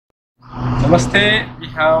Namaste, we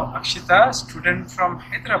have Akshitha, student from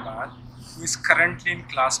Hyderabad, who is currently in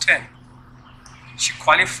class 10. She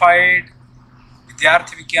qualified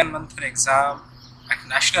Vidyarthi Vigyan Manthan exam at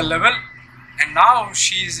national level and now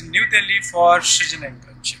she is in New Delhi for SRIJAN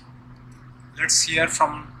Internship. Let's hear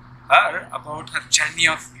from her about her journey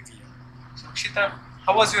of VVM. So Akshitha,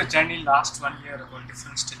 how was your journey last 1 year about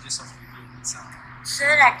different stages of VVM exam?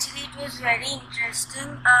 Sir, actually it was very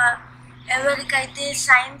interesting. ఎవరికైతే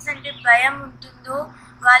science అంటే భయం ఉంటుందో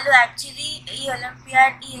వాళ్ళు actually ఈ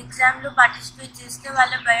olympiad ఈ ఎగ్జామ్లో participate చేస్తే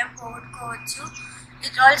వాళ్ళ భయం పోగొట్టుకోవచ్చు.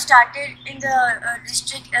 It all started in the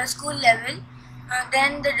district school level,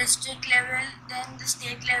 then the district level, then the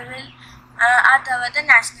state level, ఆ తర్వాత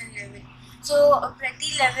నేషనల్ లెవెల్. సో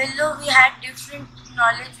ప్రతి లెవెల్లో we had different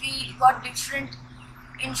knowledge, we got different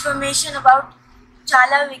information about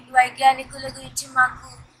చాలా వైజ్ఞానికుల గురించి మాకు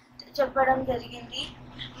చెప్పడం జరిగింది.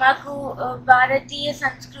 మాకు భారతీయ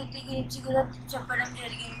సంస్కృతి గురించి కూడా చెప్పడం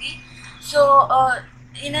జరిగింది. So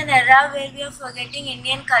in an era where we are forgetting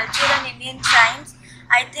Indian culture and Indian science,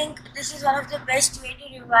 I think this is one of the best way to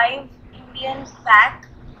revive Indians back.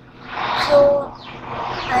 So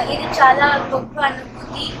ఇది చాలా గొప్ప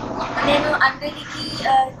అనుభూతి. నేను అందరికీ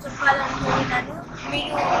చెప్పాలనుకుంటున్నాను,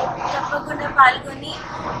 మీరు తప్పకుండా పాల్గొని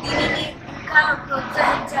దీనిని ఇంకా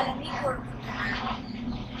ప్రోత్సహించాలని కోరుకుంటున్నాను.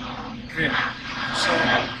 So,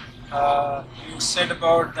 you said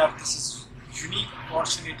about that this is unique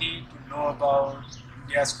opportunity to know about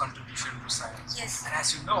India's contribution to science. Yes. And as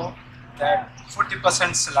you know, that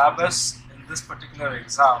 40% syllabus in this particular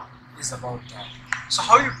exam is about that. So,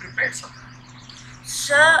 how you prepared for that?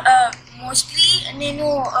 Sir, mostly నేను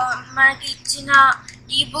మనకి ఇచ్చిన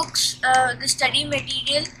e-books, the study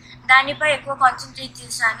material దానిపై ఎక్కువ concentrate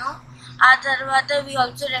చేశాను. ఆ తర్వాత we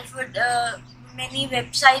also referred many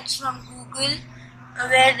websites from Google,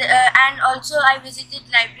 where and also I visited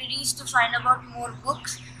libraries to find about more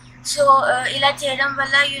books. So ila cheyadam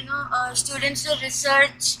valla students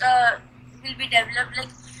research will be developed,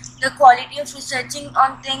 like the quality of researching on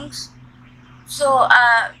things. So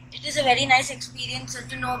it is a very nice experience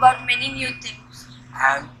to know about many new things.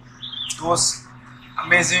 And those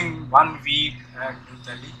amazing 1 week at New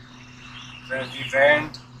Delhi, where we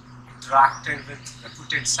went, interacted with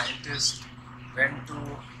reputed scientists, went to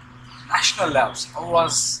national labs. How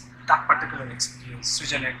was that particular experience,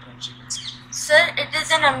 SRIJAN Internship experience? Sir, it is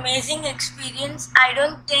an amazing experience. I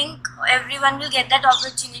don't think everyone will get that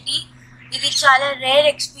opportunity. It is a rare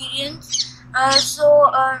experience. So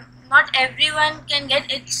not everyone can get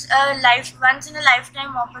it. It's a once in a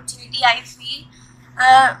lifetime opportunity, I feel.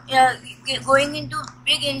 Going into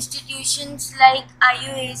big institutions like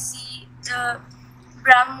IUAC,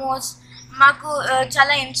 BrahMos, మాకు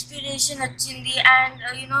చాలా inspiration వచ్చింది. And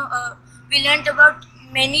we learnt about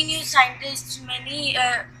many new scientists, many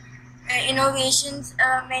innovations,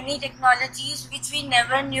 many technologies which we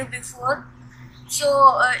never knew before. So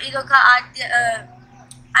idoka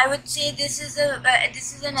I would say this is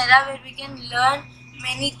an era where we can learn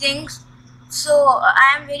many things. So I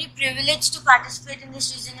am very privileged to participate in this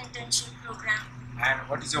SRIJAN internship program. And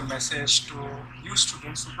what is your message to new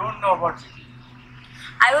students who don't know about it?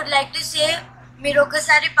 I would like to say, మీరు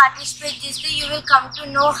ఒకసారి participate చేస్తే you will come to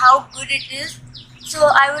know how good it is. So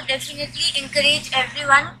I would definitely encourage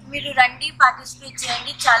everyone, మీరు రండి, participate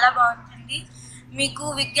చేయండి, చాలా బాగుంటుంది. మీకు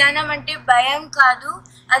విజ్ఞానం అంటే భయం కాదు,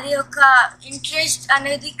 అది ఒక ఇంట్రెస్ట్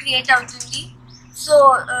అనేది క్రియేట్ అవుతుంది. So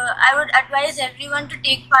I would advise everyone to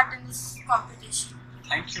take part in this competition.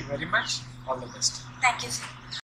 Thank you very much. All the best. Thank you, sir.